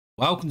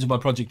Welcome to my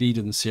Project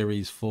Eden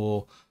series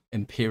for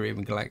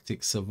Empyrion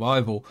Galactic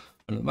Survival.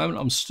 And at the moment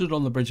I'm stood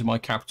on the bridge of my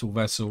capital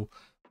vessel,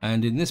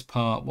 and in this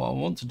part what I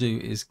want to do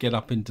is get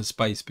up into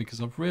space because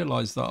I've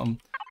realized that I'm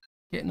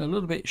getting a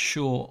little bit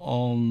short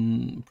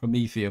on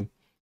Promethium,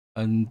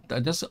 and I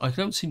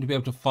don't seem to be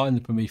able to find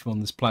the Promethium on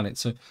this planet.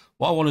 So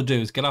what I want to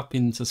do is get up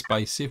into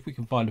space, see if we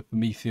can find a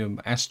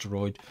Promethium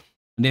asteroid,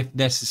 and if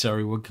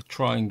necessary we'll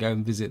try and go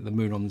and visit the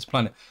moon on this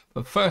planet.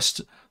 But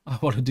first I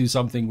want to do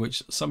something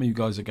which some of you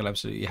guys are going to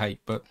absolutely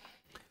hate,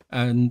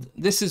 and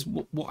this is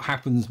what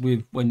happens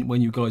with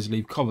when you guys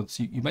leave comments.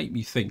 You make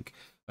me think.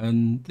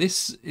 And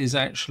this is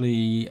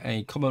actually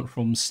a comment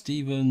from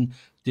Stephen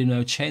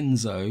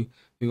Dinocenzo,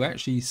 who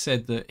actually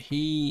said that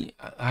he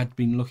had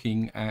been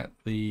looking at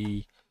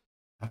the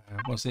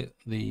was it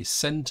the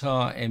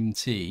Centaur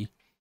MT. If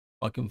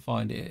I can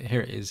find it,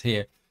 here it is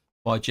here,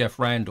 by Jeff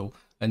Randall.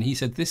 And he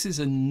said this is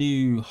a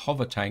new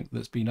hover tank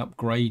that's been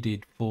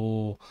upgraded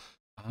for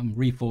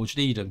Reforged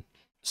Eden.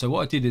 So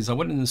what I did is I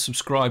went in and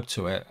subscribed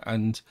to it,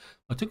 and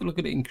I took a look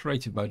at it in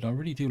creative mode, and I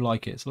really do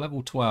like it. It's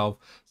level 12,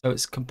 so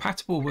it's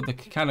compatible with the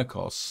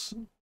Canicos,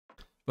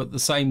 but at the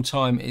same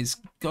time it's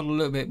got a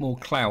little bit more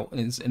clout,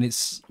 and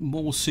it's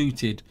more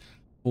suited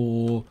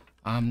for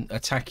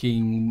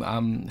attacking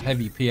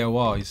heavy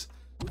POIs.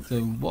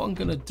 So what I'm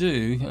going to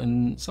do,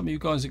 and some of you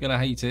guys are going to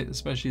hate it,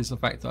 especially as the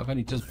fact that I've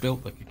only just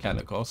built the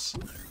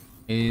Canicos,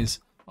 is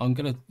I'm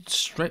going to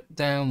strip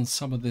down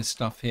some of this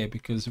stuff here,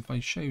 because if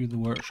I show you the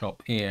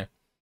workshop here,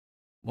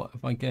 what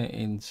if I get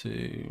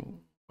into,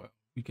 well,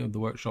 we go to the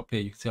workshop here,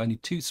 you can see I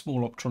need 2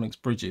 small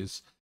optronics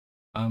bridges.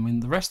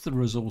 And the rest of the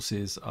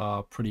resources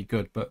are pretty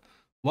good, but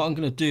what I'm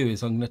going to do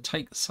is I'm going to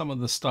take some of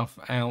the stuff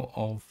out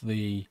of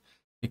the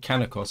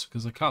Canicos,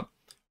 because I can't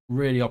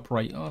really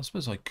operate. I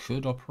suppose I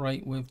could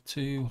operate with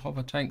 2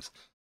 hover tanks.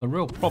 The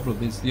real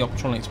problem is the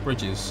optronics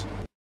bridges.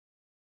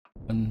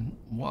 And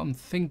what I'm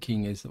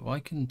thinking is that if I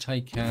can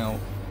take out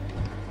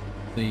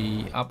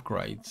the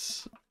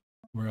upgrades,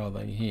 where are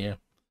they here?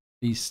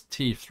 These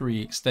tier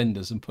 3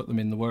 extenders, and put them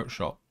in the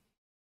workshop,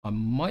 I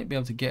might be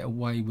able to get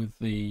away with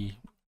the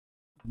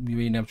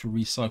being able to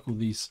recycle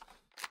these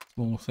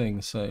small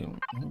things. So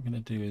what we're going to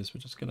do is we're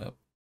just going to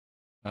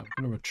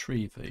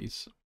retrieve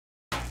these.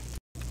 I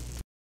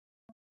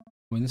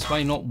mean, this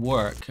may not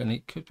work, and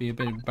it could be a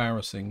bit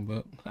embarrassing,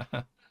 but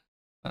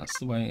that's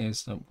the way it is.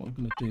 So what I'm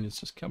going to do is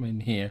just come in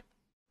here.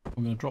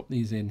 I'm going to drop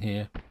these in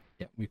here.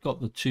 Yeah, we've got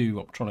the 2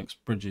 optronics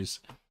bridges,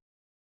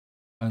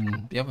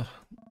 and the other.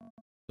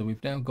 So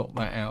we've now got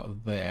that out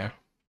of there.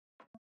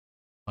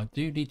 I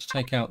do need to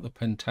take out the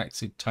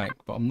pentaxid tank,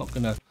 but I'm not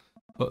going to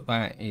put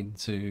that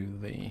into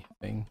the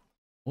thing.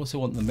 I also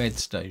want the med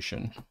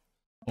station. I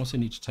also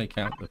need to take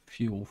out the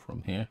fuel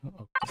from here.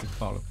 I've got the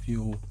pile of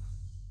fuel.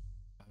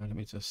 Let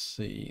me just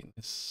see.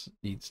 This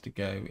needs to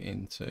go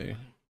into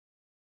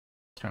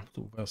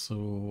capital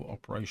vessel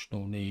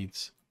operational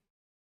needs.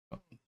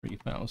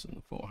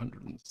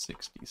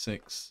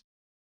 3,466.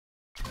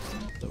 So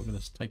we're going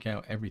to take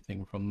out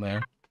everything from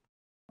there.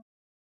 I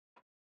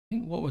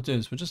think what we'll do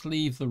is we'll just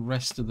leave the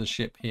rest of the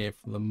ship here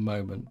for the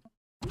moment,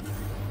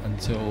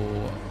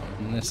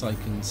 unless I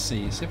can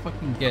see if I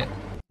can get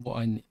what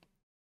I need.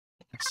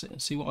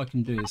 See what I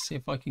can do is see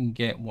if I can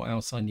get what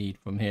else I need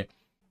from here.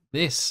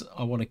 This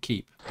I want to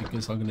keep,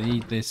 because I'm going to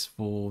need this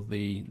for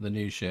the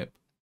new ship.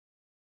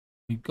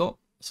 We've got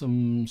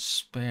some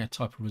spare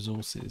type of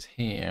resources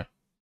here.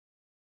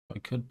 I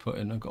could put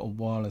in. I've got a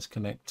wireless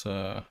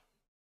connector.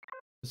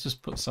 Let's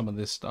just put some of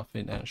this stuff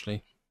in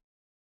actually.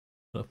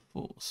 A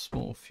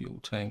small fuel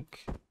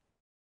tank.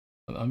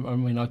 I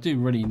mean, I do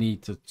really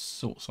need to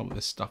sort some of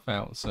this stuff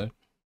out, so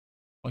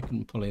I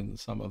can pull in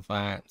some of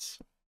that.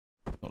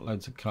 Got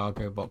loads of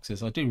cargo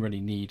boxes. I do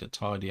really need a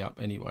tidy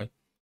up anyway.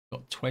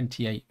 Got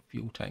 28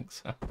 fuel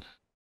tanks.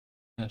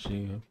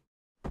 Actually,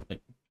 I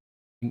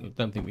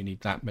don't think we need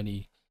that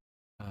many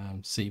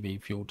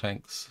CV fuel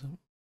tanks.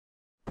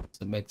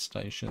 The med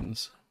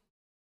stations.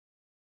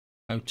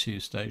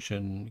 O2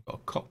 station. We've got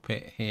a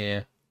cockpit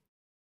here.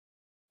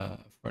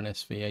 For an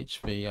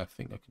SVHV, I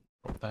think I can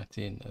drop that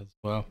in as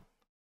well.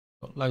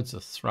 Got loads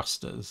of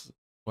thrusters as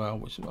well,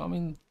 which, I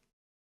mean,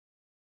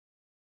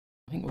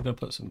 I think we're going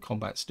to put some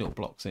combat steel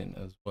blocks in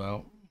as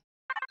well.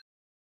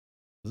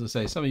 As I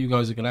say, some of you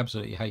guys are going to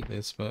absolutely hate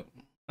this, but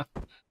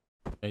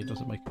it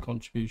doesn't make a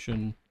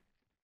contribution.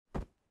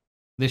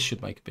 This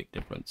should make a big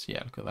difference.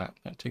 Yeah, look at that.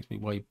 That takes me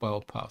way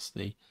well past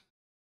the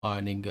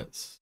iron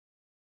ingots.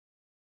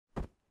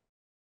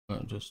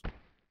 I'll just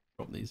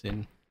drop these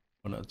in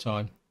one at a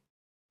time.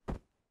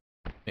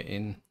 It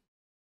in.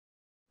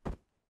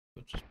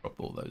 We'll just drop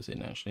all those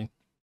in actually.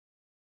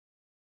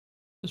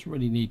 Just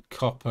really need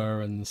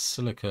copper and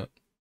silicate.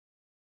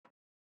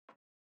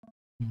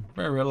 I'm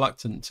very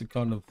reluctant to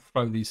kind of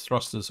throw these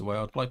thrusters away.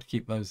 I'd like to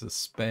keep those as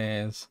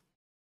spares.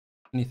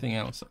 Anything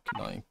else that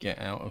can I get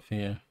out of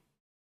here?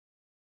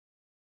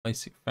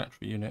 Basic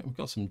factory unit. We've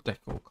got some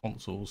decor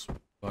consoles.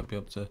 Might be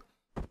able to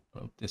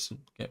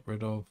get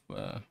rid of.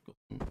 Got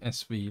some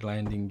SV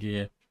landing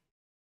gear.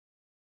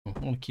 I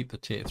want to keep the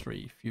tier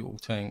 3 fuel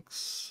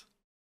tanks.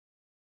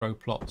 grow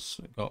plots.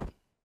 We've got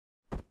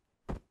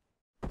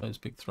those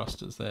big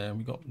thrusters there, and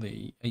we've got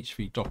the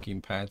HV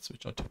docking pads,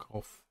 which I took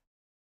off.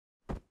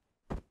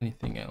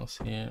 Anything else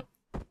here?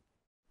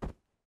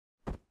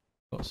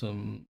 Got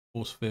some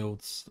force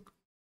fields,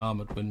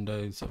 armored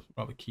windows. I'd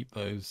rather keep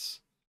those.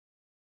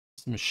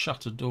 Some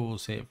shutter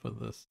doors here for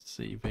the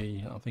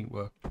CV. I think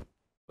we'll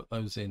put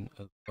those in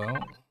as well.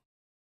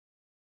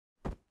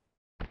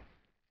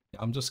 Yeah,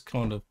 I'm just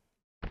kind of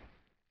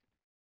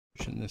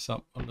pushing this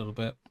up a little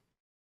bit,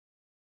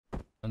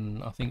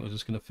 and I think we're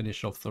just going to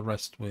finish off the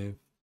rest with,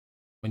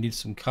 we need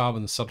some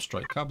carbon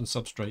substrate. Carbon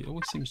substrate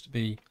always seems to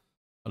be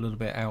a little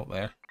bit out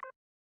there.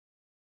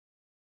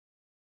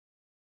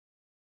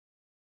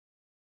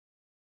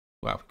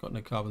 Wow, we've got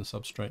no carbon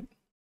substrate,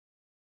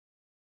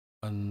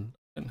 and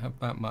I don't have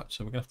that much,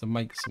 so we're going to have to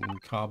make some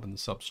carbon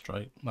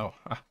substrate. Oh,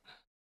 of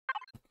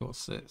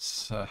course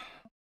it's we're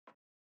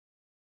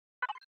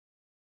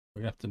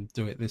going to have to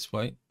do it this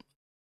way.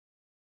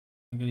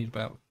 I'm going to need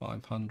about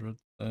 500,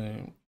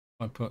 so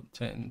I put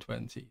 10,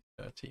 20,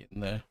 30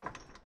 in there.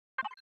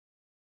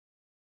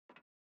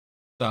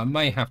 So I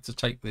may have to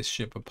take this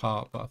ship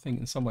apart, but I think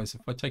in some ways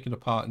if I take it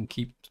apart and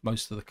keep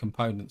most of the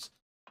components,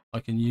 I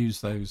can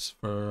use those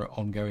for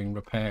ongoing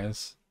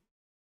repairs.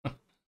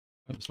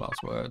 Those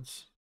last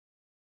words.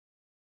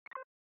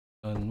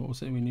 And what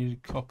was it? We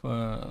needed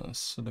copper,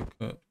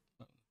 silicate,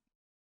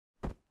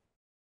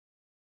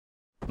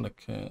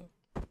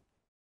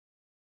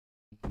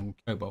 and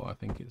cobalt, I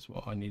think is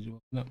what I needed,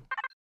 wasn't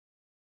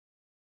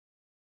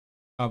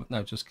it?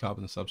 No, just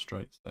carbon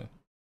substrate. So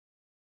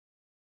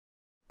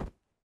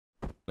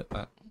flip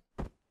that.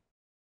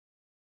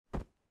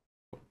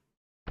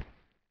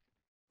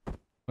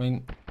 I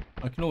mean,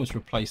 I can always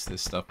replace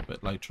this stuff a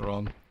bit later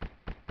on.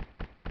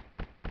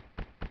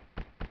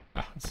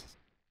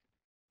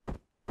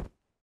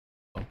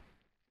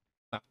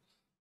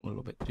 A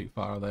little bit too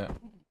far there.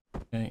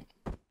 Okay.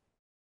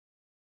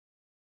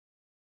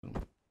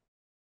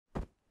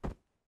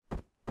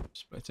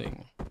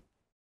 Splitting.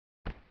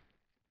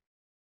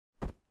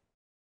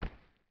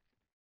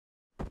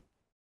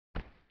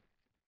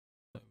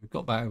 So we've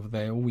got that over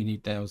there. All we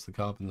need now is the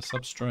carbon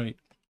substrate.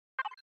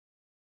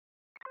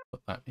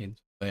 Put that in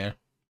there.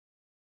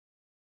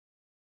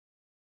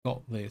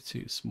 Got there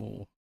too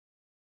small.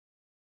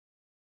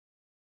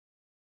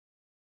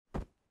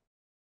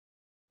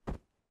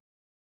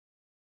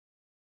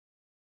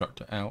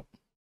 Structure out.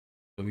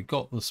 So we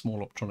got the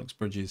small optronics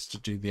bridges to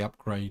do the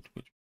upgrade,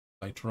 which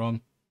later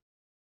on.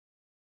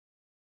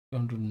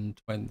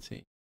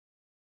 220.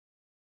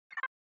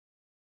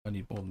 I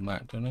need more than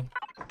that, don't I?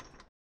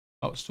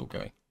 Oh, it's still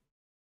going.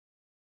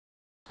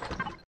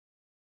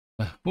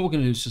 What we're going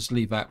to do is just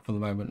leave that for the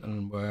moment,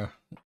 and we'll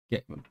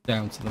get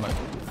down to the moment.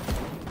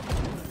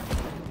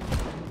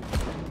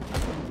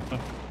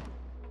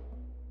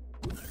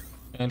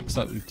 It looks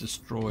like we've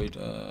destroyed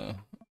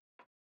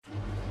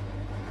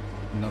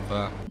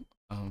another,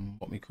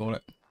 what we call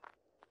it,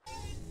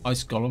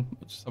 ice golem.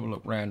 Let's just have a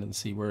look around and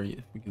see where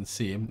if we can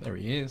see him. There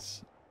he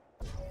is.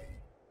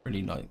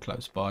 Pretty nice,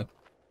 close by.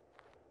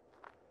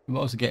 We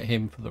might also get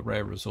him for the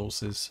rare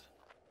resources.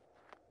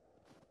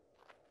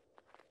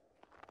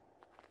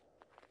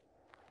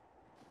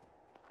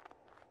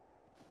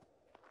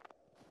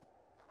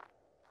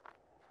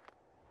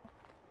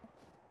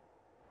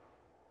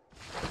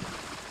 A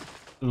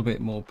little bit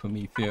more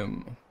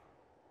promethium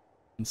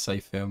and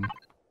saphium.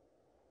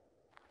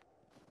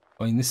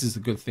 I mean, this is the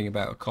good thing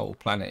about a cold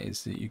planet,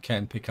 is that you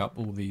can pick up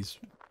all these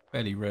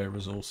fairly rare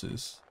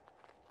resources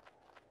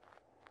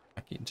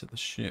back into the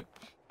ship.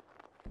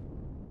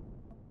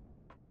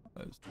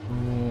 Close the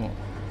door.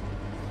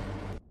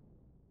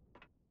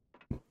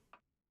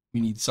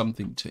 We need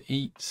something to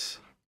eat.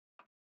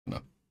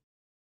 No.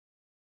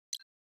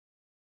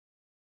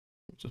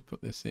 Just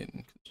put this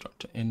in,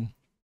 constructor in.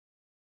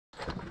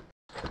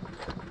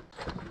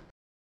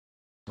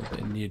 A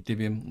bit of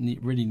neodymium.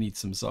 Really need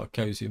some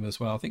zirconium as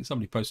well. I think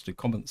somebody posted a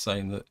comment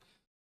saying that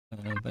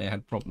they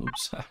had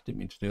problems. I didn't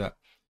mean to do that.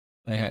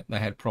 They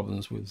had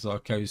problems with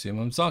zirconium.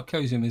 And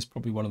zirconium is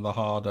probably one of the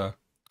harder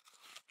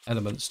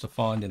elements to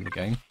find in the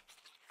game.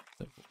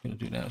 So what we're going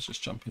to do now is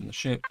just jump in the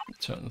ship,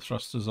 turn the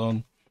thrusters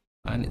on,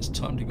 and it's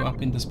time to go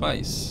up into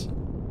space.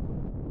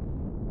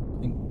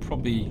 I think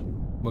probably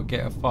we'll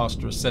get a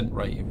faster ascent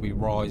rate if we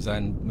rise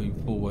and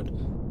move forward.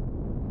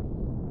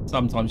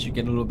 Sometimes you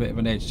get a little bit of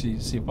an edge. So you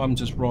see, if I'm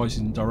just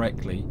rising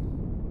directly,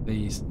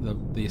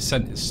 the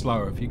ascent is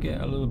slower. If you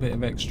get a little bit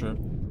of extra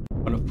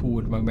kind of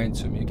forward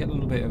momentum, you get a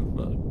little bit of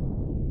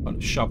kind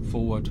of shove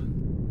forward.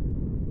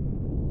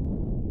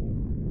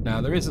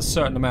 Now there is a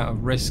certain amount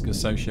of risk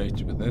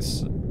associated with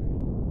this.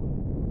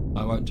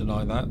 I won't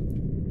deny that,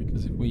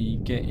 because if we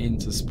get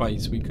into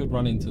space, we could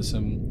run into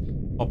some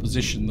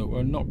opposition that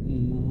we're not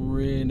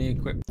really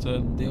equipped to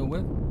deal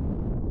with.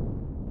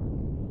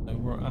 So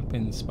we're up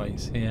in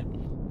space here.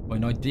 I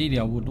mean, ideally,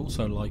 I would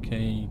also like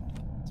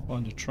let's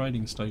find a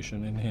trading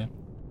station in here.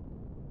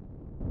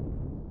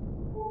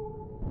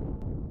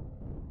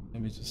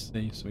 Let me just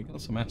see. So we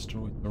got some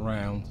asteroids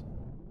around,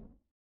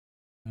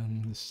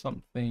 and there's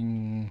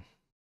something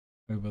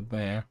over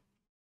there.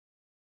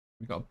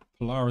 We've got a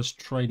Polaris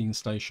trading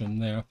station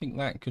there. I think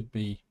that could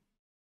be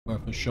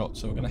worth a shot.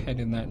 So we're going to head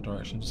in that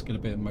direction, just get a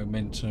bit of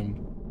momentum.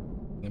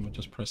 Then we'll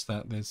just press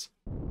that. There's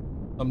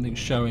something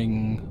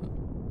showing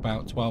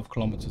about 12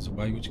 kilometers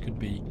away, which could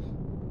be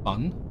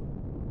fun.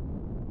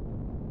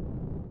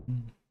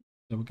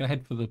 So we're going to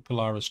head for the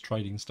Polaris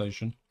trading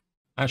station.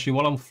 Actually,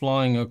 while I'm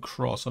flying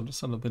across, I've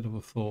just had a bit of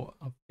a thought.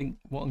 I think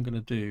what I'm going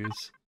to do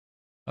is,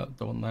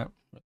 don't want that.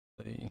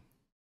 The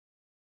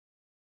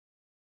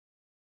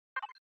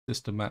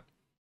system map.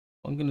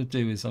 What I'm going to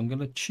do is I'm going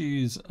to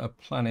choose a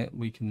planet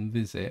we can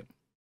visit,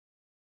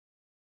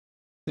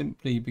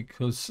 simply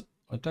because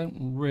I don't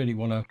really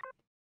want to.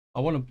 I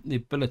want the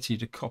ability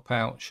to cop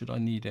out should I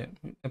need it.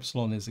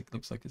 Epsilon is, it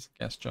looks like it's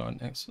a gas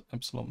giant.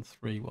 Epsilon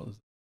 3 was.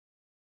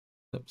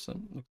 Looks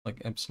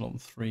like Epsilon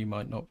 3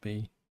 might not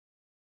be.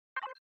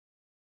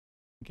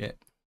 Get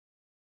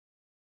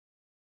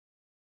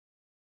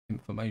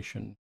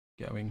information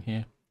going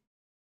here.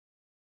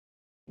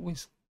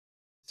 Always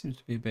seems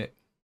to be a bit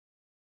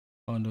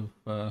kind of.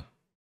 Well,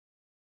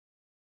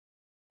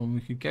 we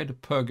could go to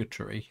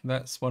Purgatory.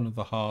 That's one of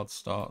the hard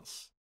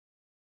starts.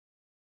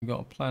 We've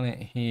got a planet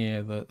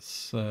here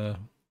that's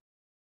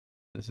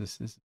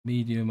this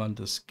medium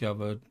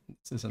undiscovered.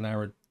 This is an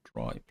arid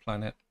dry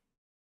planet.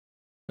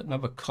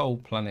 Another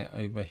cold planet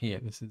over here.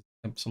 This is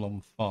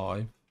Epsilon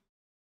 5.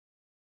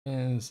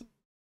 And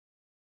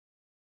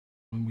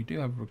we do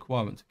have a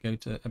requirement to go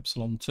to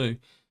Epsilon 2.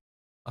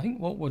 I think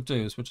what we'll do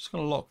is we're just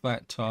going to lock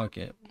that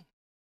target.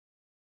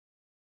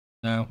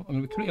 Now, I'm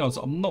going to be completely honest,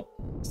 I'm not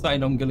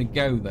saying I'm going to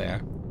go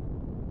there,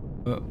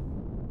 but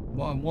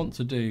what I want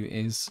to do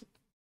is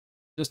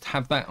just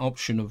have that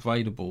option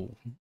available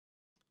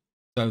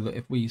so that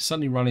if we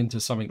suddenly run into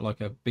something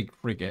like a big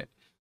frigate,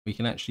 we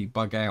can actually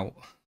bug out.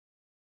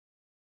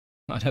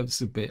 I know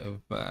it's a bit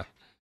of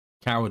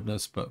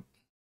cowardness, but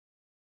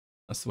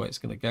that's the way it's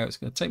going to go. It's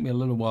going to take me a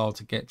little while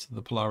to get to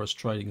the Polaris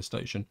trading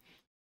station.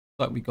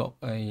 Like we got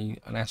an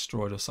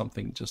asteroid or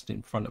something just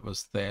in front of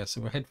us there,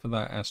 so we'll head for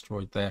that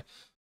asteroid there,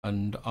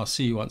 and I'll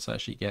see you once I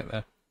actually get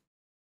there.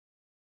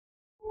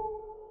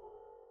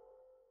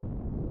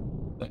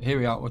 So here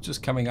we are. We're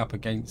just coming up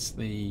against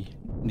the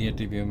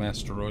neodymium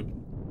asteroid.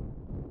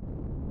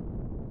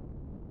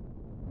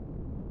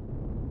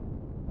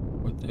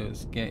 What we'll do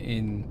is get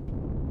in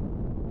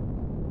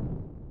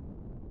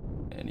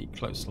any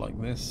close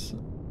like this,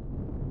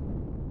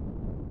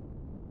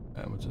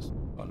 and we'll just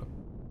kind of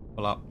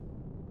pull up,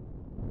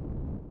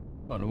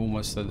 kind of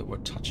almost so that we're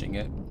touching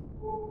it,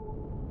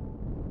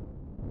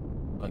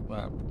 like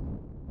that.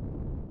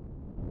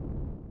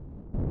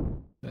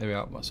 There we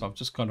are. So I've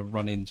just kind of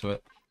run into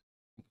it.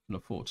 I can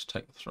afford to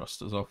take the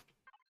thrusters off.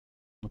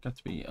 I've got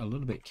to be a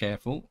little bit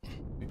careful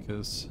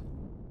because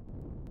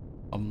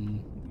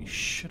we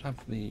should have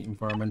the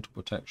environmental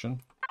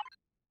protection,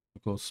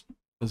 of course,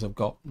 because I've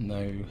got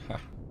no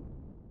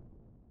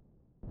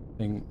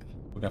thing.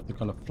 We're going to have to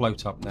kind of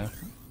float up now.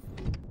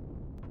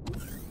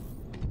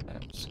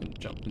 I'm just going to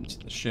jump into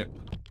the ship.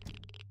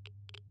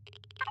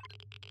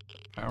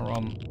 Power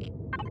on.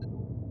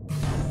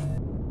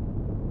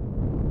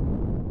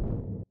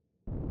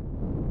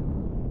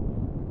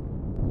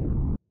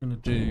 What I'm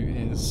going to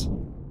do is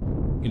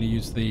I'm going to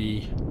use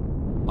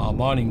our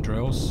mining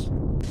drills.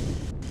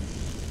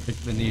 Pick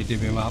the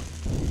neodymium up.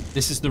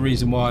 This is the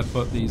reason why I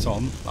put these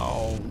on.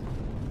 Oh,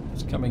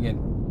 it's coming in.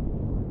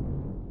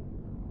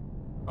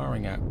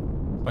 Firing at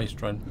space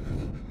drone.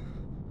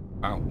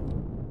 Ow.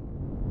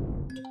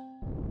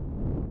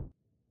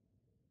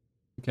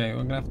 Okay,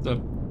 we're gonna have to.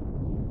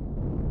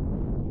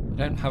 I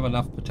don't have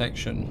enough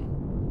protection.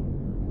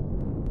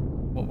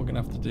 What we're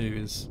gonna have to do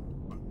is.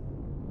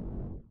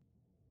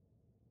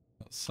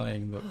 That's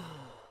saying that.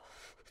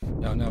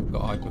 Yeah, now I've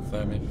got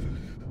hypothermia,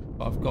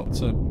 but I've got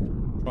to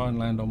try and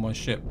land on my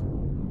ship.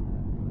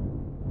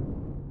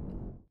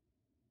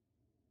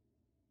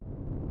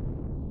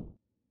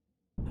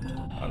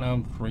 I know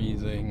I'm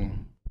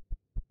freezing.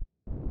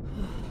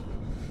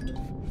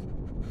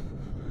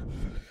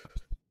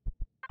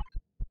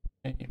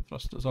 Okay,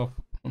 thrusters off.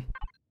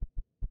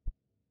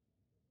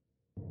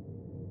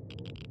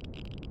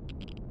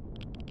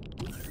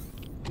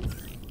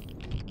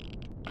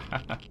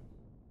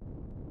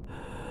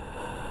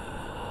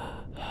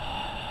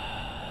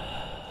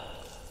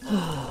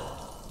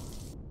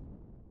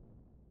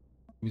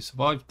 We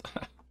survived.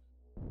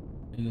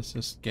 Let's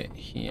just get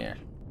here.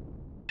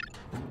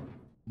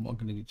 What I'm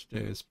going to need to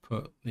do is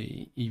put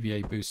the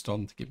EVA boost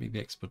on to give me the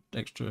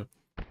extra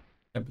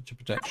temperature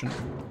protection.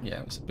 Yeah,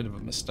 it was a bit of a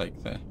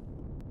mistake there,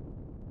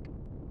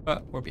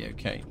 but we'll be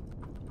okay.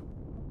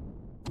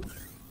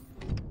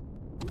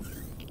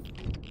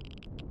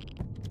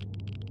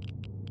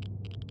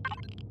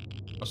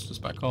 Thrusters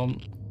back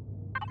on.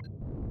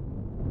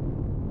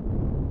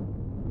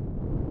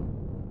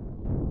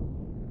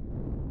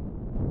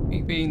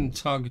 We've been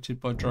targeted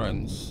by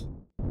drones.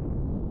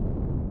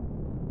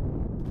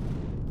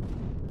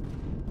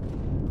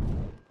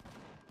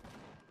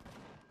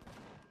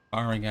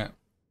 Firing at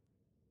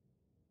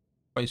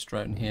space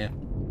drone here.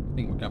 I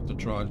think we're going to have to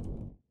try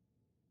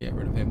Get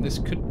rid of him. This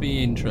could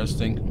be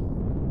interesting.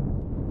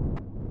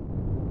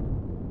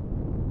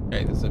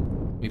 Okay,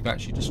 we've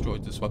actually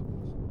destroyed this one.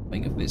 I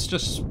think if it's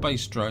just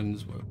space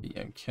drones, we'll be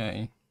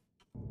okay.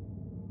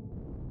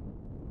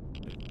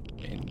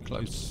 Getting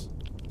close.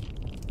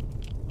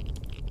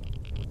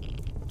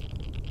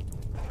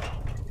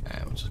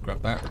 And we'll just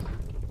grab that.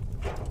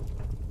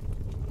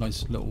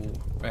 Nice little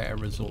rare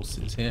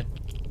resources here.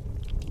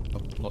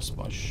 I've lost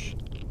my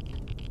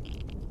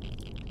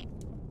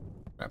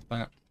grab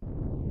that.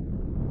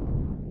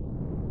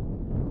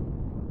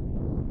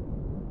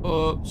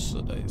 Oops,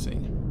 a daisy.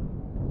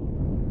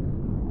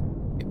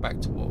 Get back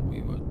to what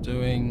we were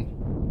doing.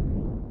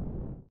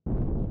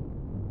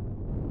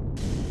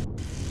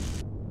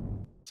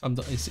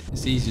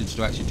 It's easier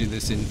to actually do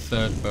this in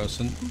third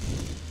person.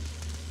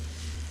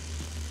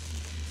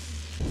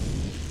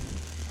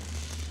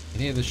 You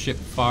can hear the ship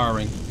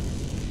firing.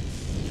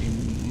 You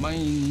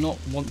may not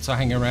want to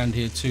hang around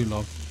here too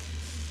long.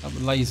 That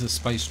laser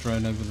space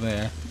drone over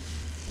there.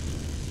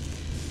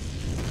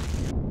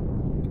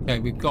 Okay,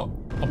 we've got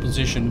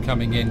opposition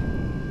coming in.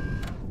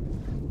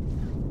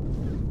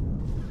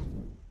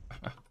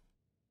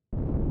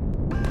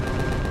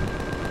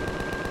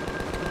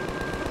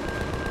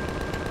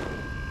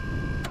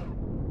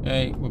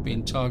 Okay, we're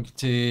being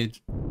targeted.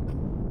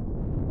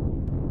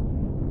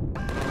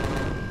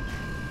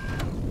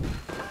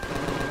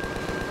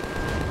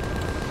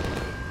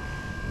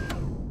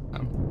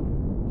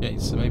 Okay,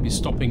 so maybe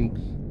stopping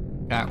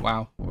that.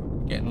 Wow,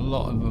 we're getting a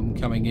lot of them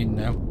coming in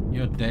now.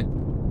 You're dead.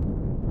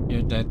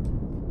 You're dead.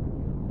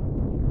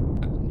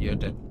 You're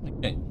dead.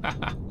 Okay.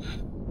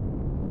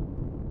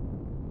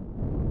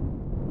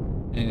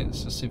 Yeah,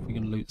 let's just see if we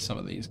can loot some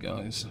of these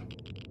guys.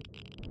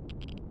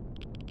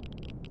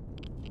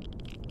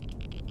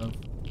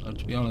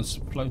 To be honest,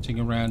 floating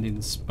around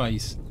in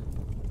space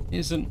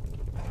isn't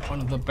one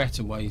of the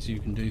better ways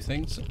you can do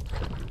things.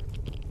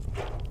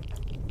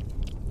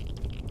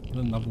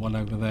 Another one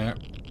over there.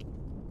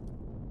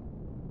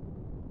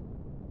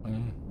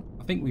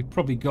 I think we've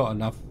probably got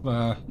enough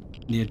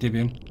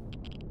neodymium.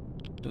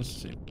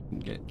 Just see if we can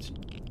get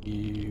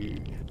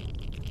you.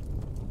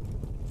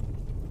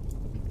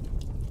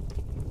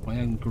 My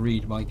own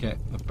greed might get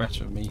the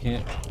better of me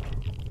here.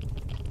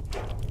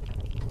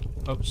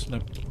 Oops, no.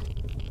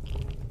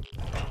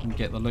 And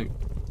get the loot.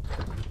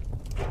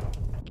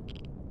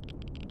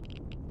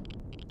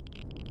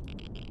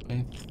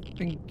 I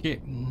think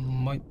it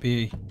might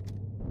be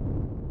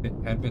a bit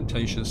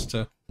advantageous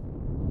to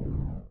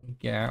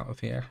get out of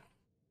here.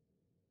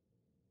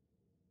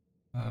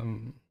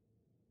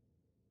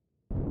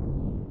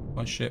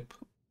 My ship.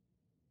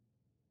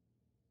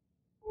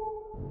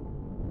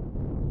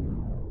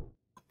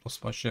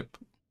 Lost my ship.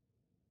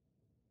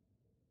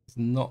 It's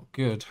not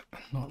good.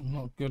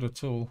 Not good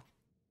at all.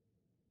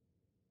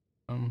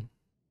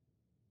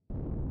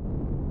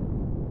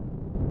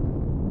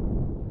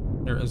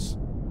 There it is.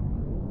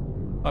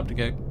 Time to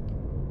go.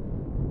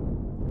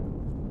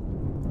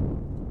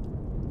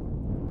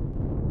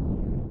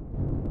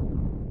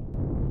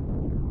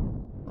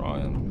 Try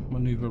and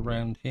maneuver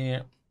around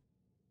here.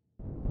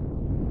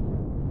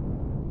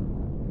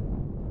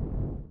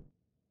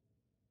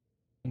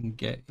 And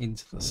get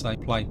into the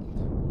same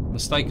plane.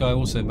 Mistake I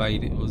also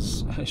made,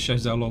 it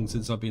shows how long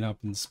since I've been up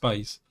in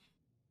space,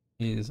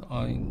 is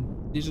I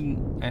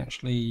didn't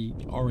actually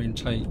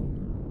orientate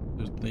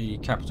the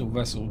capital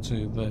vessel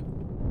to the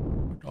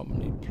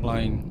predominant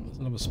plane. There's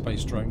another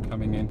space drone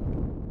coming in.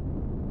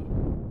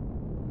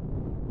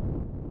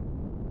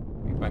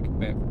 Be back a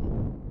bit.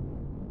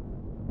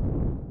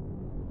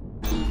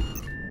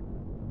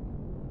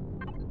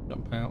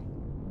 Jump out.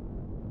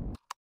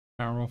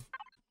 Power off.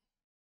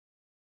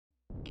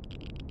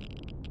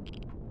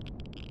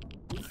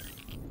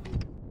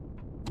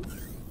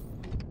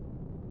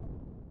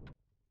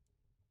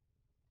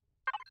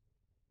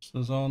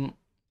 This is on.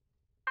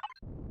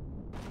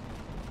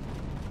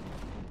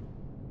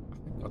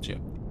 Gotcha.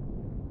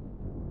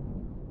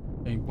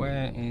 Okay,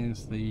 where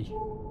is the...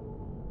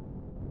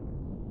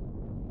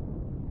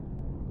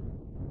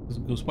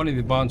 Because one of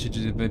the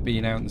advantages of it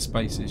being out in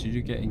space is you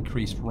do get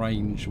increased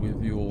range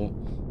with your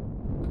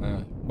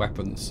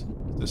weapons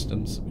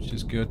systems, which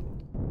is good.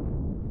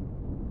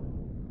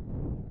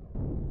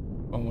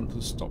 I want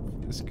to stop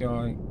this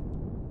guy.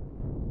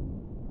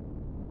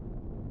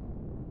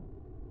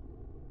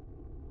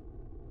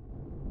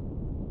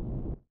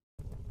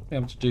 Be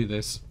able to do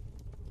this.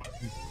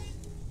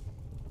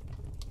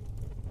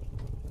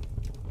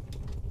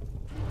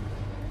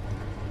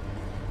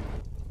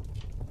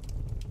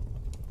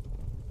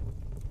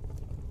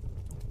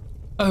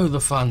 Oh, the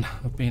fun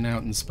of being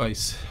out in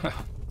space.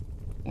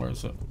 Where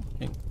is it?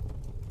 Okay.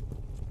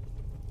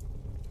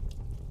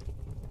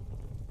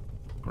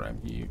 Grab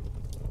you.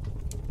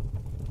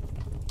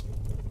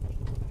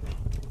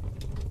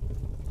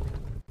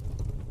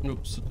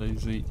 Oops, a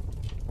daisy.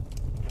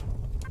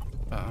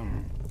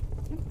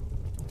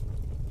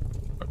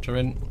 Raptor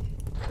in.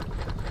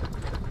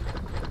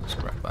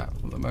 Scrap that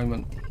for the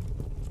moment.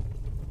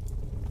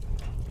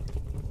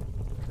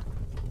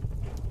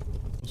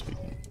 So we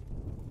can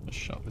just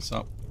shut this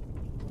up.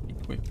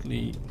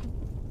 quickly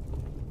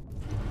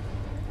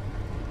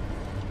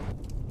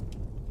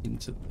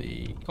into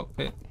the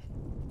cockpit.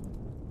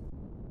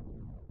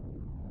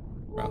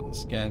 Around the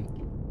scan.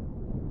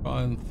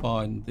 Try and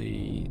find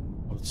the...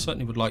 I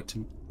certainly would like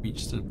to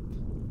reach the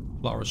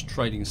Polaris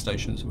trading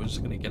station, so we're just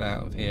going to get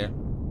out of here.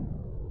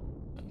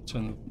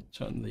 Turn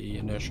the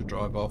inertia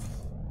drive off.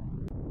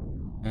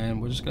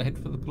 And we're just going to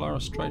head for the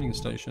Polaris trading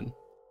station.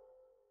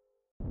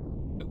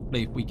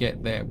 Hopefully if we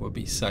get there we'll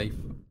be safe.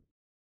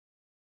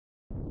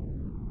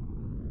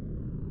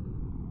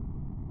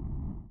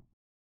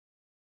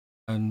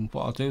 And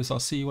what I'll do is I'll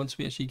see you once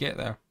we actually get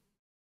there.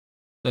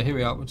 So here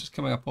we are, we're just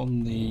coming up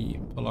on the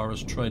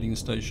Polaris trading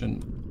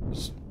station.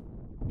 Just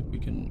if we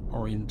can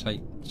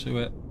orientate to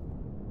it.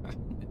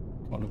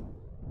 Kind of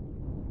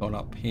gone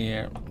up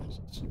here.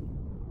 Just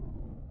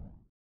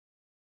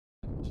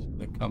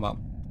gonna come up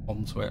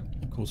onto it.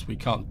 Of course we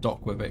can't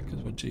dock with it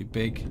because we're too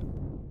big.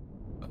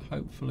 But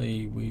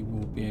hopefully we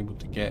will be able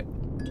to get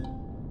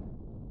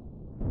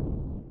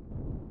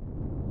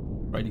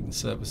trading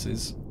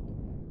services.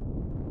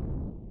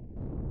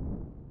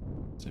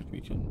 See if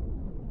we can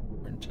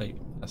orientate.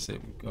 That's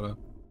it, we've got a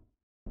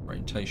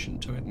orientation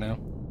to it now.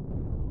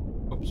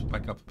 Oops,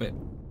 back up a bit.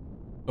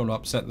 Don't want to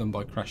upset them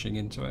by crashing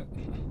into it.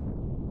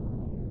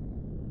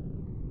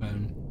 I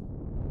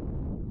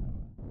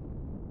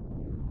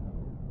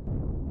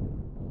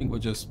think we're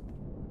just...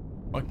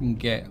 I can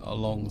get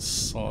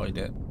alongside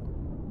it.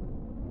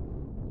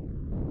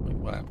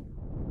 Like that.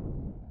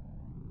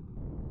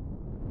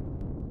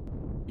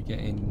 You get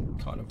in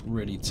kind of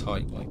really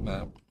tight like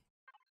that.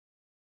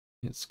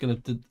 It's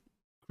going to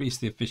decrease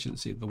the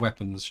efficiency of the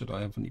weapons should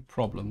I have any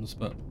problems,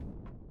 but...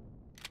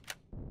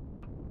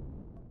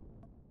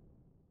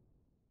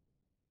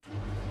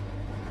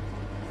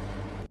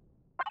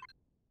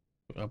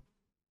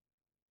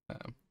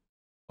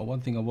 Well, one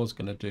thing I was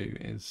going to do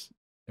is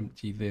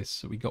empty this.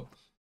 So we got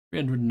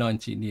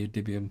 390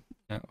 neodymium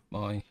out of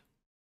my...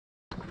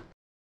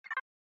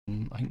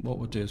 I think what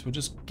we'll do is we'll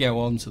just go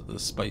on to the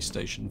space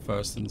station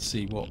first and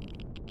see what...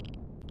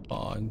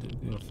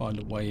 We'll find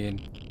a way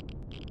in.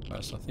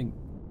 First, I think...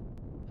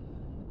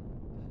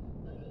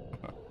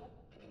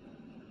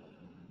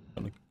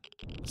 Gonna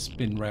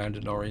spin round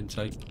and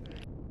orientate.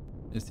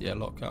 There's the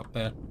airlock up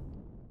there.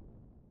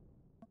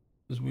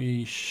 Because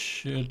we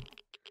should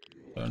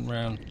turn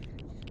round.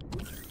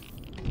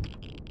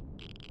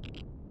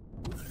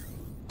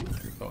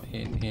 We've got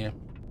in here.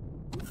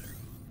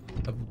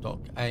 Level dock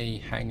A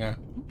hangar.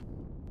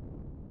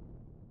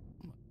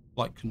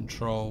 Flight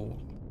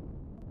control.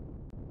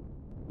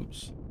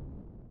 Oops.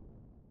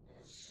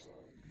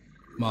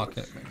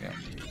 Market. There we go.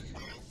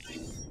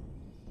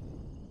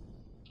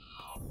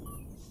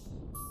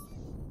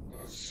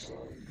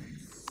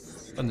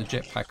 Turn the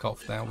jetpack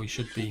off now. We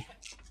should be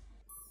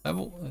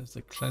level. There's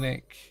the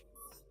clinic.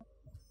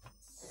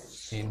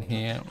 In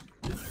here.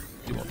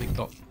 See what they've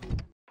got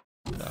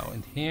now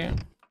in here.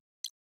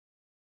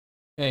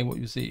 Okay, what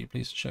you see,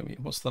 please show me.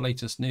 What's the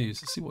latest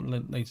news? Let's see what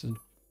the latest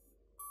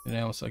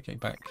else. Okay,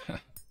 back.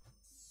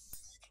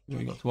 What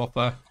we got to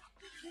offer? I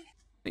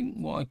think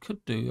what I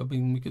could do, I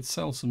mean, we could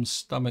sell some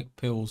stomach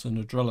pills and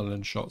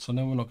adrenaline shots. I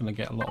know we're not going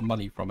to get a lot of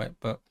money from it,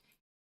 but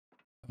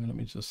let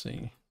me just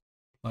see.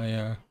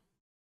 Which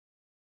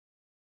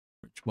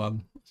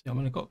one? See, I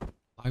mean, I've got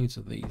loads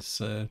of these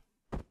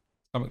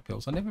stomach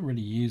pills. I never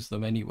really use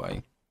them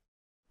anyway.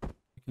 We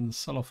can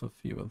sell off a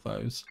few of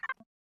those.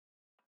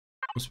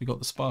 Of course, we got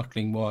the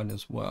sparkling wine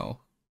as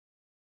well.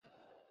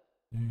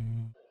 We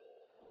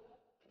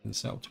can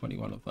sell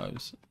 21 of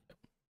those.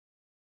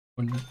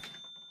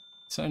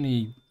 It's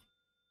only...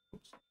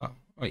 Oh,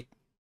 wait.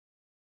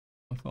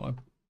 I thought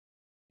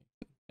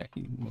I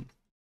didn't want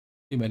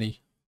too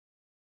many.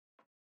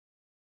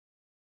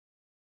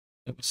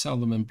 Let's sell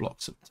them in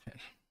blocks of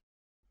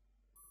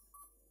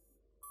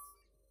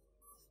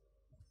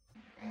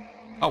 10.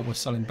 Oh, we're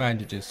selling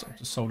bandages. I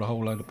just sold a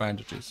whole load of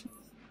bandages.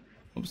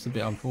 Oops, a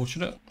bit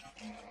unfortunate.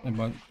 Never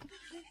mind.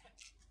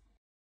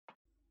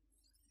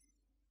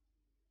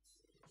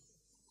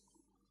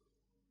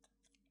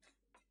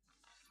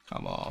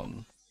 Come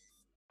on.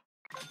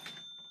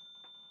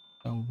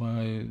 Sell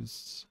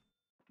those.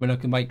 I mean, I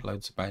can make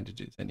loads of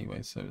bandages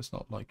anyway, so it's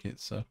not like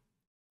it's the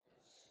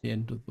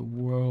end of the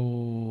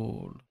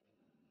world.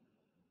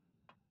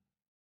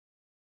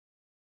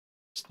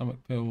 Stomach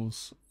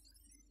pills.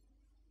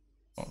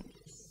 Oh,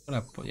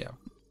 but yeah.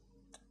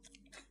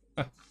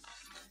 It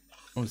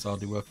was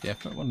hardly worth the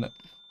effort, wasn't it?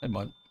 Never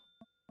mind.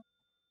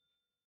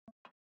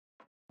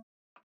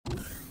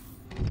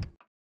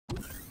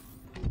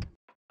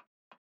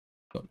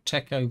 Got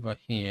tech over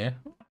here.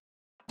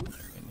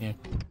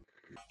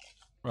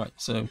 Right,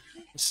 so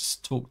let's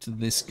just talk to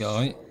this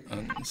guy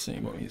and see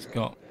what he's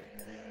got.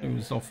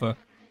 His offer.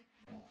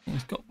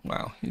 He's got,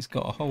 wow, he's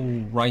got a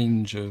whole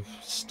range of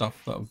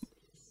stuff that I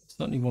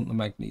certainly want. The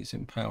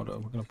magnesium powder.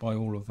 We're going to buy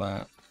all of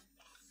that.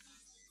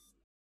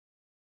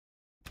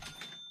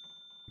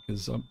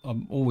 Because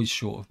I'm always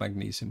short of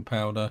magnesium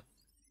powder.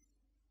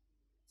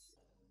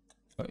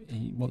 But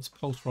he wants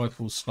pulse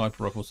rifles,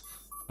 sniper rifles.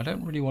 I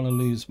don't really want to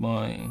lose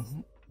my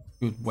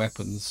good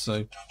weapons, so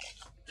what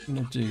I'm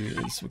going to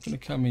do is we're going to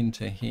come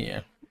into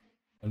here,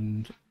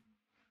 and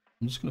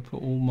I'm just going to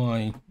put all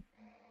my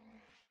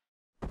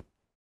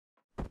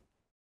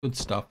good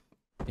stuff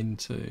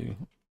into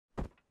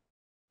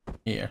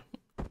here.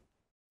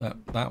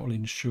 That will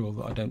ensure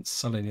that I don't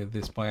sell any of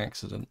this by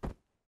accident.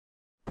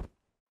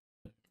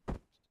 Put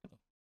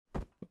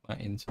that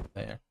into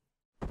there.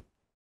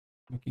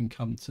 We can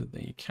come to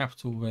the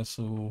capital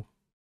vessel.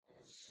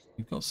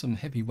 We've got some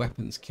heavy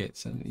weapons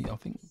kits, and I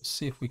think we'll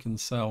see if we can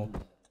sell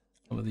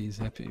some of these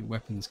heavy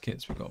weapons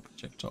kits. We've got a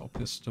projectile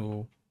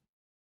pistol.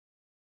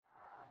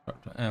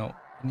 Drop that out.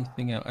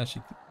 Anything else?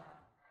 Actually,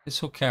 let's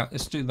hook out.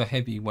 Let's do the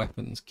heavy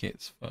weapons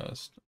kits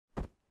first,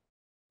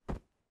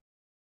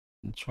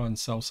 and try and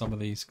sell some of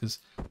these, because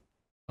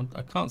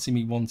I can't see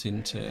me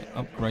wanting to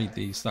upgrade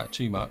these that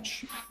too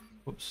much.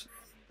 Oops.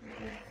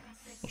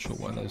 Not sure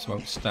why those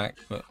won't stack,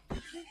 but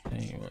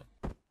anyway.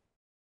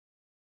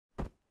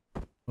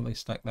 Will they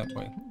stack that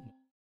way?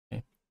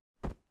 Okay.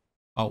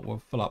 Oh, we'll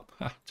fill up.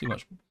 Too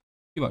much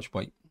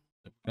weight.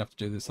 We're gonna have to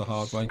do this the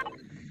hard way.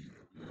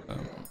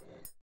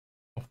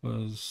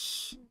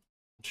 Offers.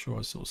 I'm sure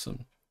I saw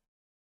some.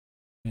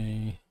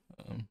 Okay.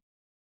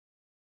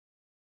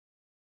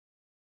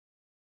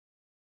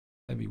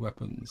 Heavy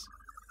weapons.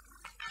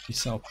 We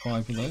sell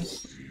 5 of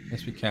those.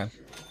 Yes, we can.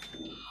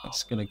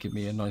 That's gonna give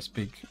me a nice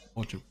big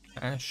wad of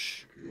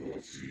cash.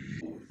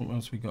 What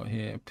else we got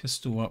here?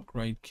 Pistol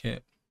upgrade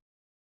kit.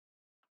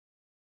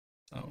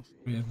 Oh,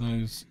 3 of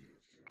those.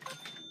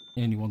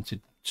 He only wanted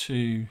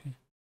 2.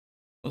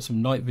 Got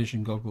some night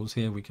vision goggles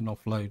here we can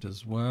offload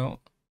as well.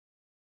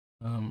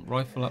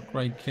 Rifle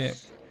upgrade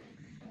kit.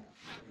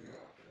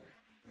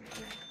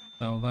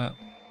 Sell that.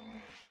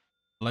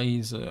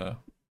 Laser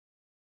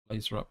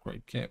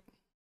upgrade kit.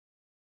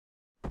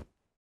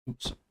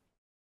 Oops.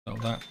 Sell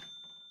that.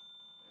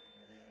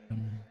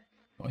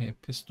 Got here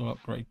pistol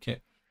upgrade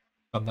kit.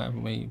 Done that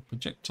with me.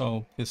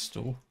 Projectile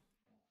pistol.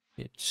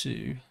 Here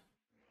 2.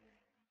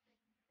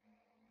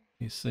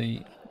 You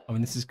see, I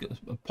mean, this is good.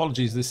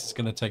 Apologies, this is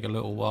going to take a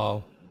little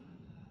while.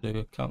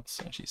 I can't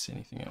actually see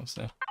anything else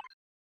there.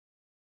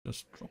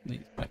 Just drop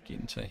these back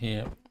into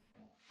here.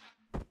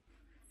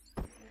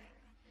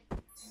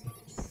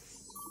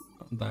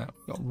 That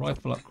we've got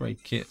rifle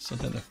upgrade kits. I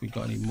don't know if we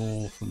got any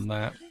more from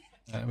that.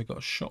 We've got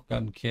a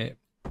shotgun kit,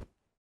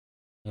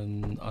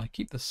 and I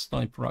keep the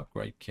sniper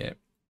upgrade kit.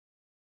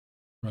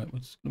 Right, we're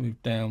just going to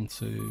move down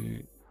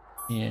to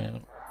here.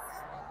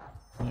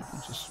 Right,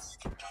 we'll just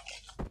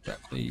grab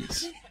these.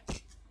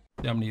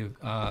 See how many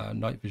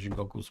night vision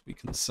goggles we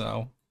can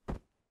sell.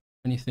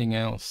 Anything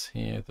else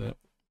here that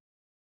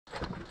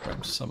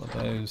grab some of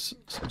those,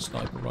 some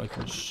sniper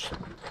rifles,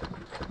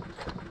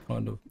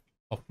 kind of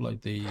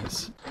offload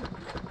these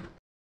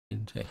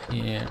into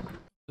here,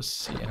 just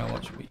see how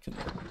much we can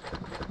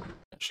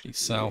actually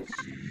sell.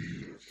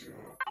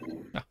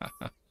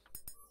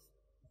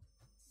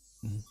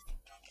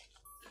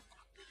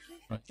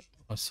 Right,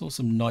 I saw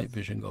some night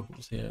vision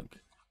goggles here.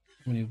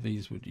 How many of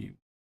these would you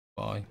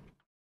buy?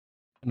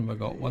 And have I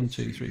got 1,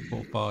 2, 3,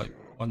 4, 5.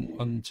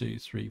 1, 2,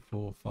 3,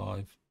 4,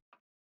 5.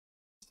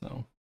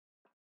 So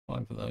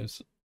 5 of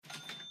those.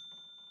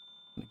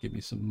 Gonna give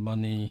me some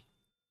money.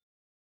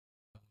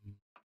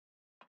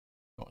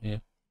 Got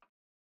here.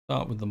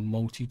 Start with the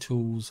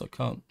multi-tools. I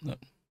can't. No.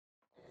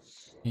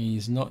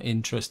 He's not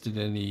interested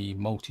in any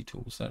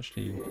multi-tools.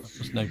 Actually, I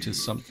just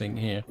noticed something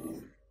here.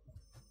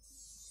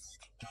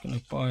 I'm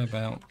gonna buy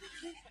about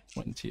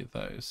 20 of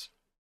those.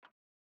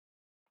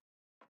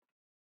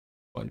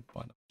 Buy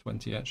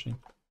 20 actually.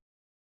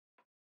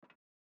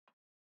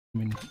 I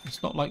mean,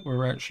 it's not like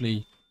we're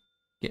actually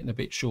getting a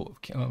bit short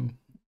of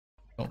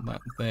got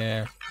that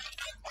there.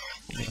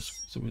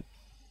 So with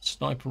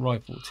sniper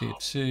rifle tier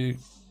 2.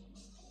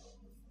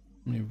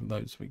 How many of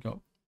those we got?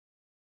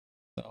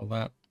 Sell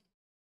that.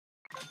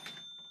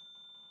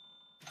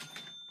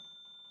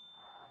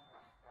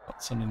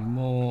 Not selling any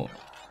more.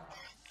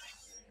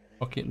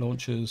 Rocket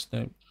launchers,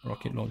 no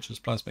rocket launchers,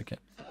 plasma kit.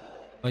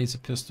 Laser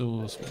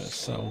pistols, we're gonna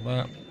sell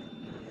that.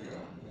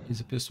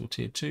 Laser pistol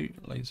tier 2,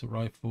 laser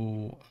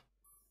rifle.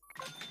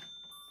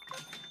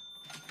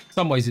 In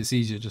some ways it's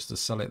easier just to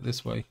sell it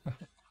this way.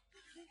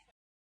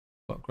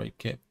 Upgrade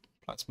kit,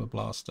 plasma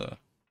blaster.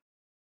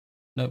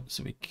 Nope,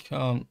 so we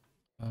can't.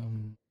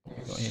 What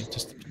we got here?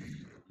 Just a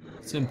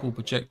simple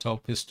projectile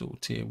pistol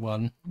tier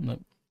 1.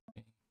 Nope.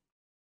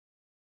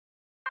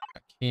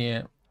 Back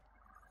here,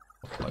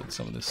 offload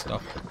some of this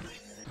stuff.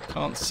 We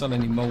can't sell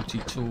any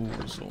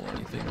multi-tools or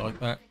anything like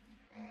that.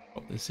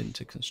 Pop this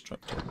into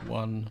constructor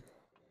 1.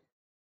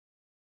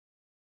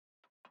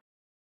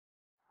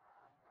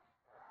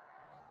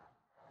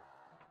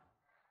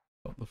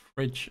 Got the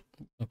fridge.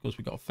 Of course,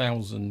 we got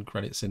 1,000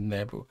 credits in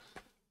there, but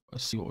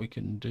let's see what we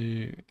can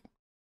do.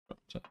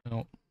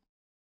 Out.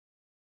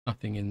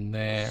 Nothing in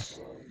there.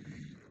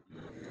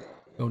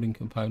 Building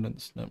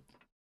components. No.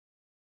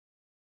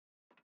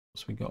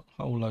 So we got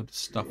a whole load of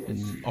stuff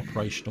in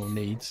operational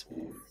needs.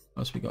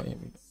 What else we got here?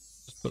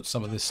 Just put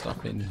some of this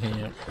stuff in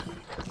here.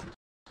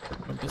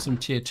 I've got some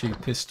tier 2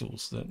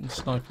 pistols, then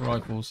sniper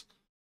rifles.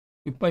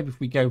 Maybe if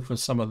we go for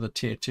some of the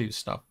tier 2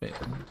 stuff, we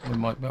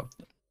might be,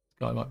 this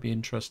guy might be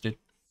interested.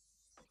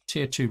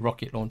 Tier 2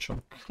 rocket launcher,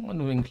 I'm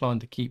kind of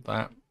inclined to keep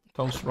that.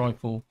 Pulse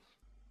rifle,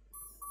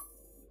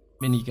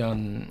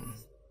 minigun.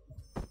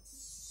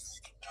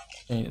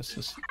 Okay, let's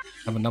just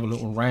have another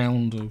little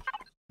round of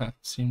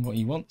seeing what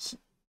he wants.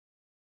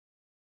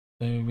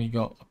 So we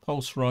got a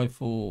pulse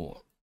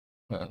rifle,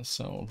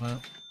 sell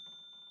that.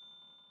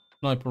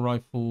 Sniper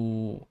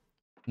rifle,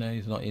 no,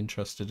 he's not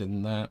interested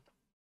in that.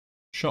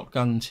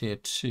 Shotgun tier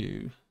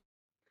 2.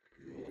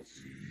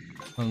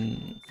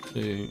 1,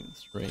 2,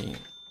 3.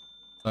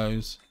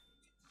 Those.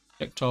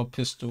 Projectile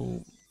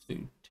pistol,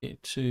 tier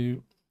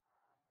 2.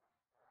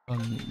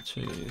 1,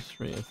 2,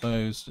 3 of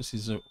those.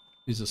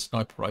 These are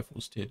sniper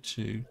rifles tier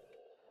 2.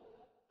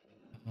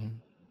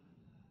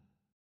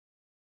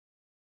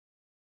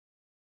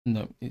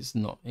 No, it's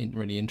not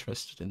really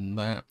interested in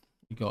that.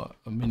 We got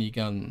a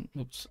minigun.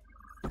 Oops,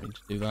 I need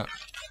to do that.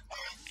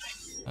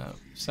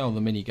 Sell the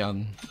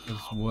minigun as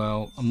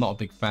well. I'm not a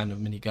big fan of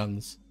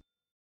miniguns.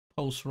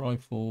 Pulse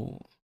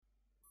rifle.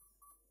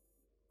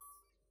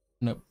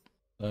 Nope.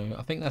 So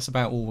I think that's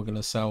about all we're going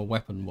to sell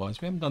weapon wise.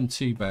 We haven't done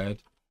too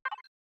bad.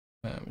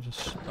 We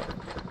just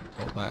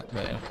got that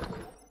there.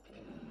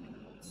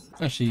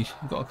 Actually,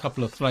 I've got a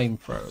couple of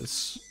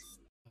flamethrowers.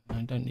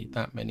 I don't need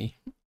that many.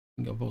 I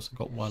think I've also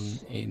got one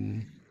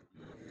in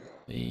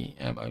the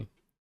ammo.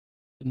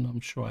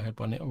 I'm sure I had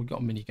one. Oh, we've got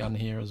a minigun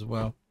here as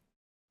well.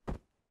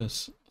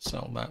 Just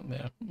sell that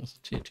there. There's a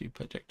tier 2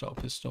 projectile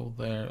pistol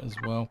there as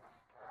well.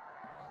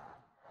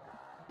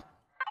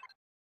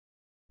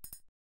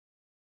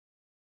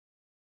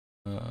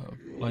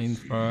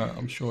 Flamethrower.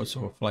 I'm sure I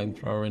saw a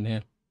flamethrower in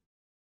here.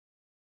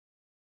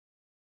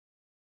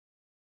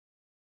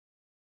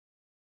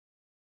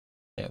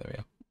 Yeah,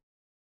 there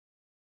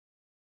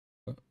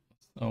we are.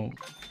 Oh,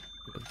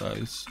 look at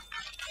those.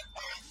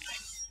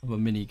 I have a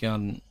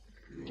minigun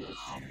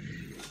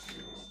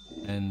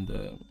and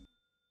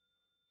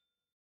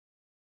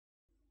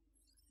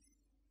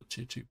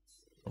tier 2.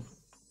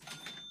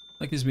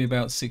 That gives me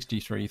about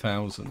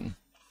 63,000.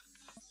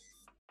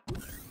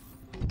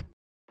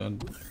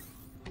 And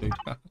read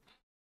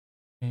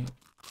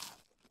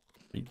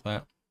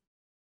that.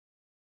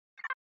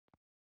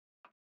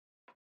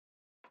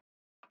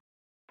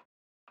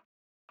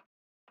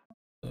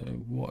 So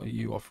what are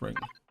you offering?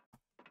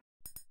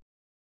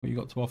 What you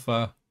got to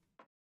offer?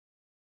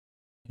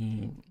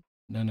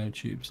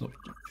 Nanotubes,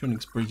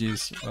 electronics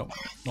bridges. Well,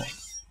 not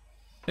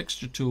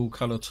texture tool,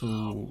 color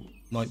tool,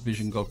 night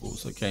vision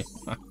goggles. Okay,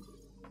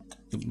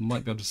 you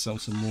might be able to sell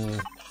some more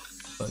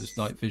of those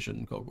night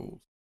vision goggles.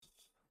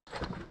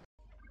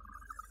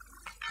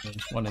 There's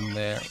one in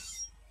there.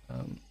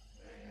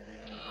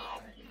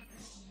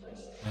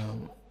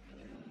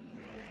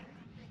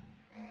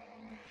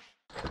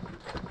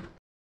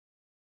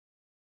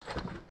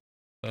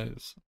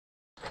 Those.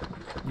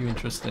 You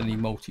interested in any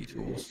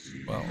multi-tools?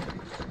 Well,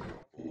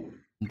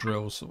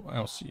 drills or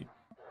else you.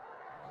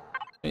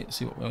 Okay, let's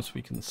see what else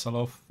we can sell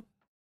off.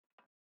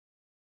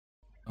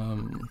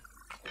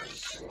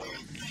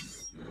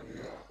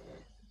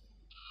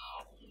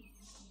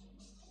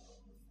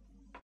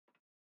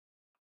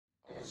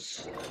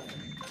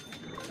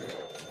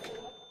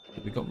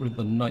 We got rid of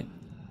the night.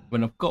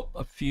 When I've got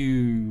a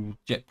few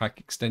jetpack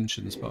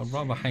extensions, but I'd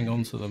rather hang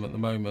on to them at the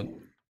moment.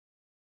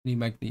 Any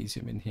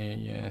magnesium in here?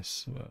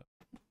 Yes.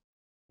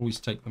 Always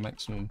take the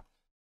maximum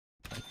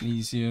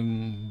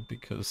magnesium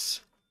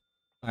because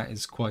that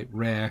is quite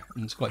rare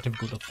and it's quite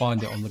difficult to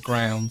find it on the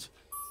ground.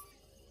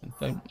 I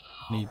don't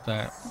need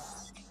that.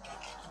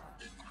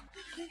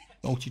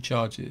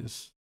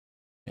 Multi-charges.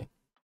 Okay.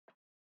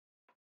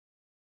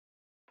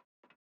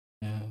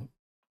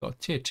 Got a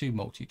tier 2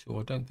 multi-tool.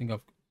 I don't think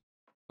I've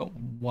got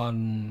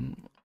one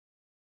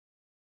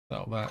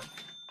without that.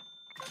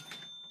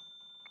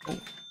 Oh.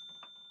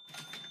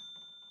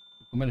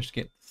 I managed to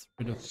get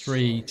rid of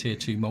 3 tier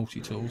 2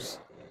 multi-tools.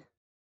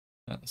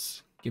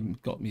 That's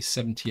got me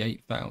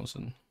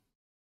 78,000.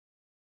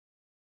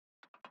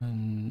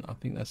 And I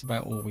think that's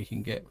about all we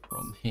can get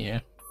from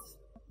here.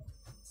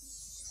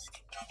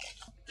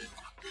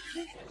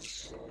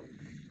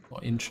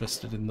 Not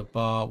interested in the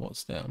bar.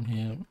 What's down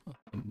here?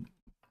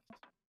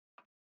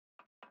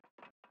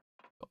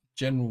 Got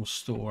general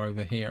store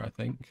over here, I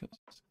think.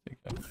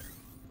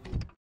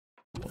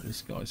 What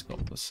this guy's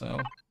got for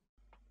sale.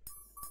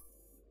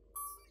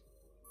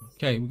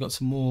 Okay, we've got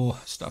some more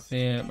stuff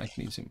here.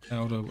 Magnesium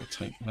powder, we'll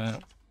take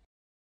that.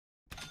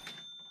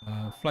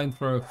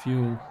 Flamethrower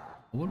fuel.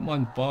 I wouldn't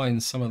mind buying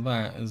some of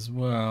that as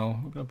well.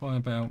 I'm going to buy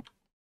about,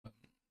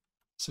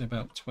 say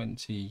about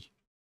 20.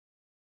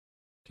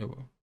 Okay,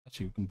 well,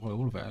 actually we can buy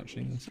all of it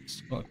actually.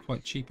 It's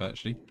quite cheap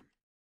actually.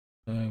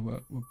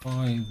 We'll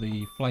buy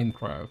the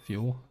flamethrower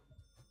fuel.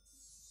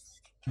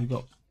 We've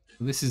got,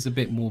 this is a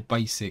bit more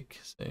basic,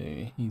 so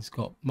he's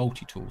got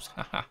multi-tools.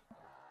 Haha.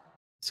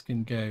 This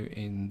can go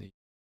in the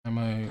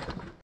ammo.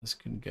 This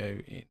can go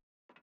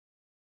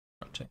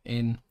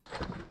in.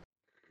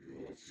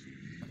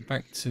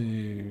 Back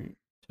to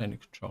Chain of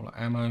controller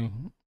ammo.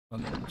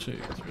 1, 2, 3,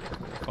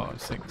 4,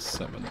 5, 6,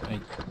 7, 8.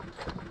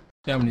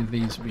 How many of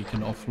these we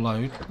can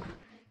offload?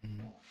 I'm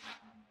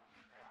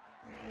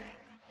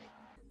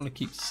going to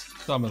keep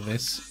some of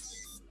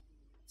this.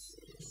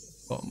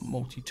 Got a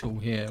multi-tool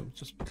here.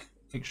 Just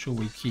make sure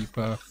we keep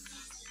we'll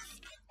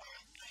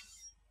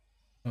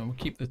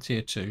keep the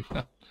tier 2.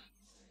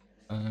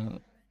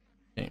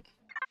 Okay,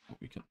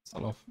 we can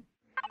sell off.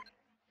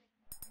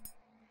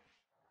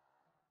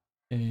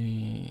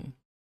 Okay.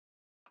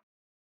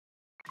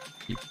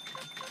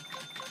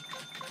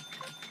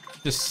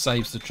 Just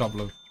saves the trouble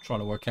of trying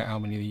to work out how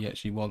many he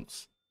actually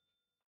wants.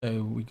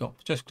 So we got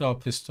projectile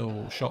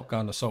pistol,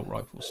 shotgun, assault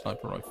rifle,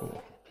 sniper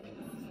rifle.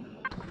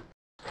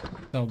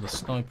 Sell the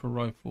sniper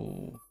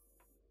rifle.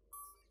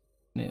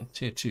 Yeah,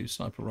 tier 2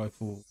 sniper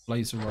rifle,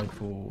 laser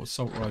rifle,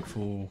 assault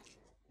rifle,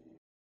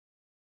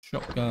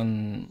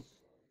 shotgun,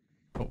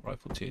 assault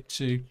rifle tier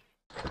 2.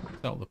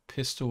 Sell the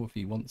pistol if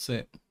he wants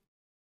it.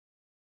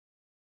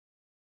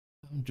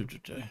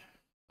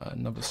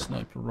 Another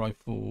sniper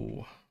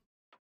rifle.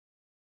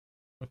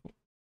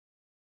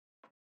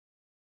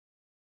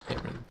 Get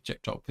rid of the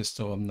projectile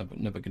pistol. I'm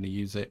never going to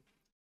use it.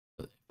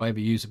 But if I ever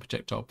use a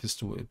projectile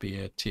pistol, it would be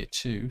a tier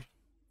 2.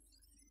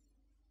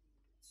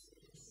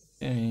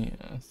 Okay,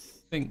 I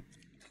think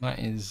that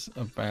is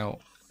about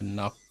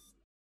enough.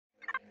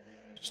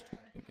 Just talk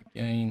to him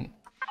again.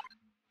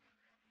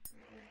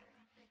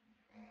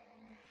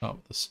 Start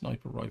with the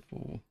sniper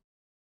rifle.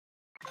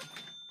 Got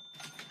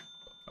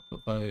a couple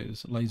of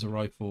those. Laser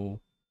rifle.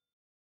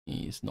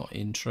 He's not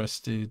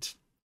interested.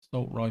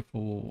 Assault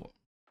rifle.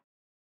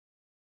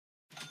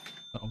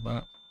 Sell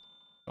that.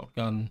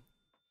 Shotgun.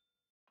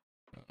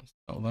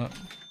 Sell that.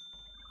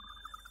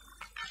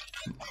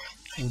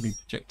 All the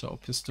projectile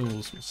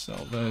pistols, we'll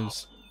sell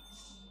those.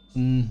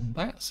 And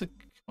that's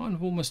kind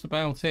of almost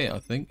about it, I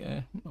think.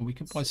 We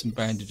can buy some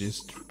bandages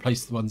to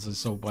replace the ones I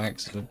sold by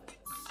accident.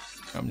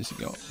 How many's it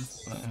got?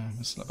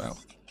 It's about,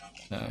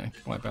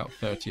 quite about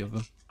 30 of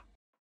them.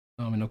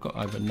 I mean, I've got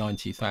over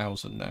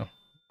 90,000 now.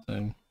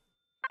 So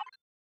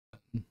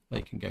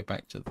they can go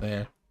back to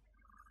there.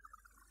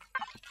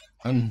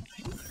 And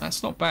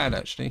that's not bad,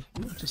 actually.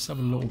 Just have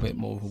a little bit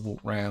more of a walk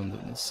round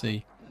and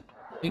see.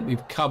 I think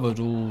we've covered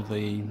all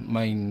the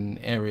main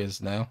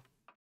areas now.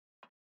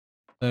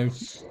 So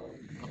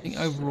I think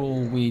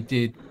overall we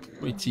did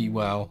pretty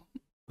well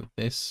with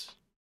this.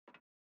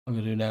 What I'm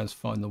going to do now is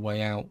find the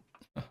way out.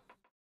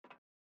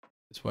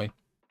 This way.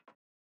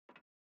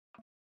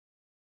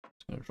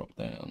 Just going to drop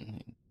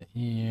down into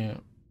here.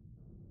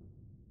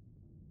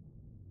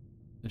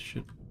 This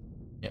should,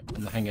 yep,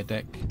 on the hangar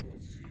deck.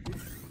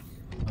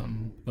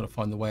 Got to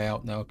find the way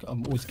out now.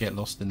 I'm always get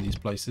lost in these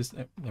places.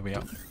 There we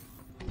are.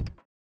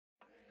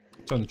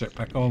 Turn the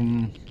jetpack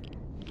on.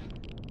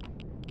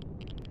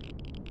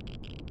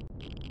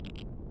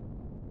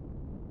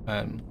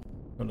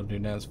 What I'll do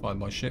now is find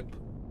my ship.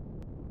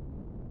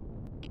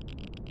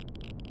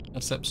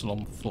 That's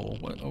Epsilon 4.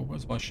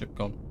 Where's my ship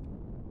gone?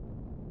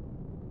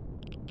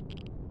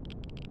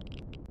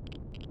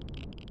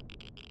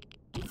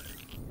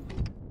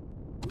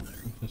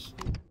 Just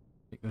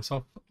pick this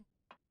up.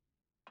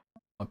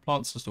 My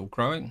plants are still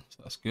growing,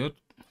 so that's good.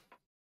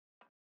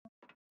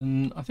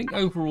 And I think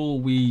overall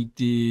we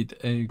did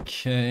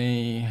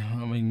okay.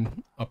 I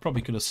mean, I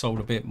probably could have sold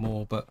a bit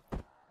more, but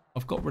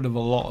I've got rid of a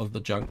lot of the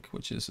junk,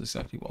 which is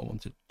exactly what I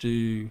wanted to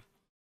do.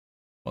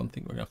 One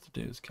thing we're going to have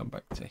to do is come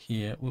back to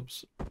here.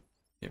 Whoops.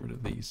 Get rid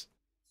of these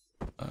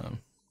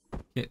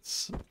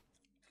kits.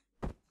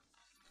 I'm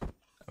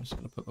just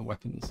going to put the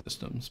weapon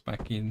systems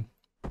back in.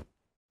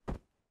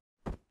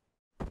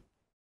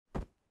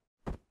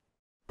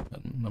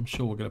 And I'm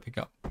sure we're going to pick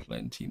up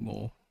plenty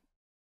more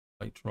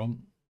later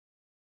on.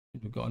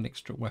 We've got an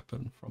extra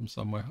weapon from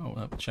somewhere. Oh,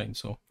 a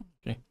chainsaw.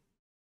 Okay.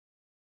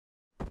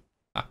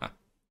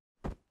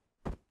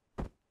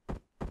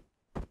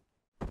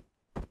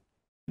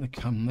 Gonna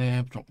come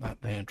there, drop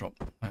that there, drop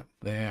that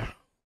there.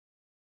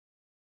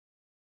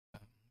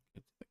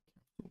 Get the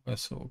capital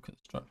vessel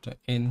constructor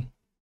in.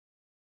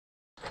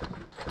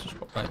 Just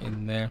drop that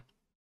in there.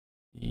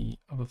 The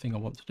other thing I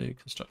want to do,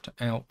 constructor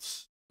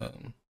out.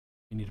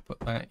 We need to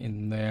put that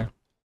in there.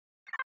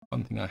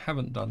 One thing I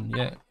haven't done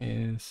yet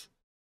is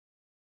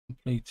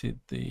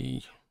completed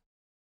the.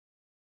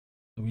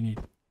 So we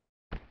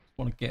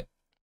want to get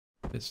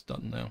this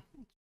done now.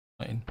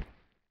 And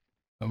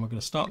we're going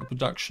to start the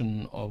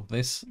production of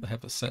this, the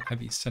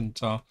heavy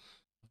center.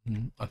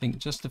 And I think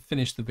just to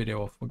finish the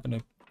video off, we're going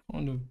to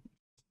kind of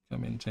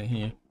come into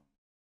here,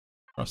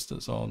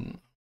 thrusters on,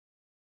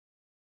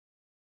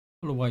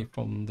 pull away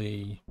from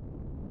the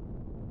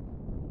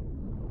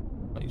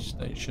base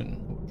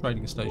station or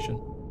trading station.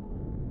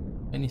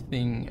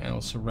 Anything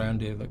else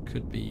around here that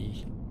could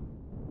be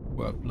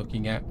worth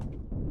looking at?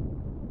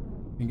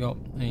 We got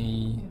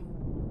a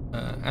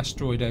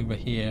asteroid over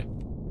here.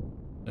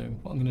 So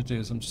what I'm going to do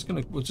is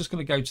we're just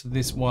going to go to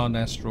this one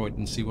asteroid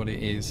and see what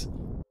it is.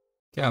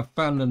 Okay, I've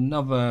found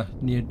another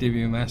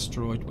neodymium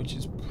asteroid, which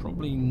is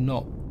probably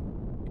not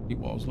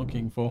what I was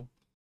looking for.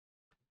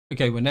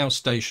 Okay, we're now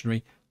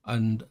stationary.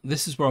 And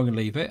this is where I'm going to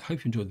leave it.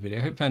 Hope you enjoyed the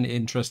video. Hope you found it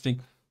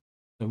interesting.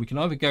 So we can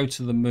either go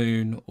to the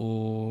moon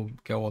or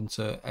go on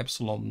to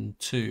Epsilon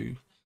 2.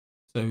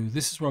 So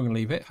this is where I'm going to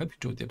leave it. Hope you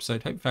enjoyed the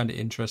episode. Hope you found it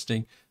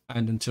interesting.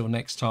 And until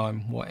next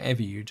time,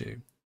 whatever you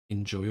do,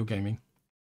 enjoy your gaming.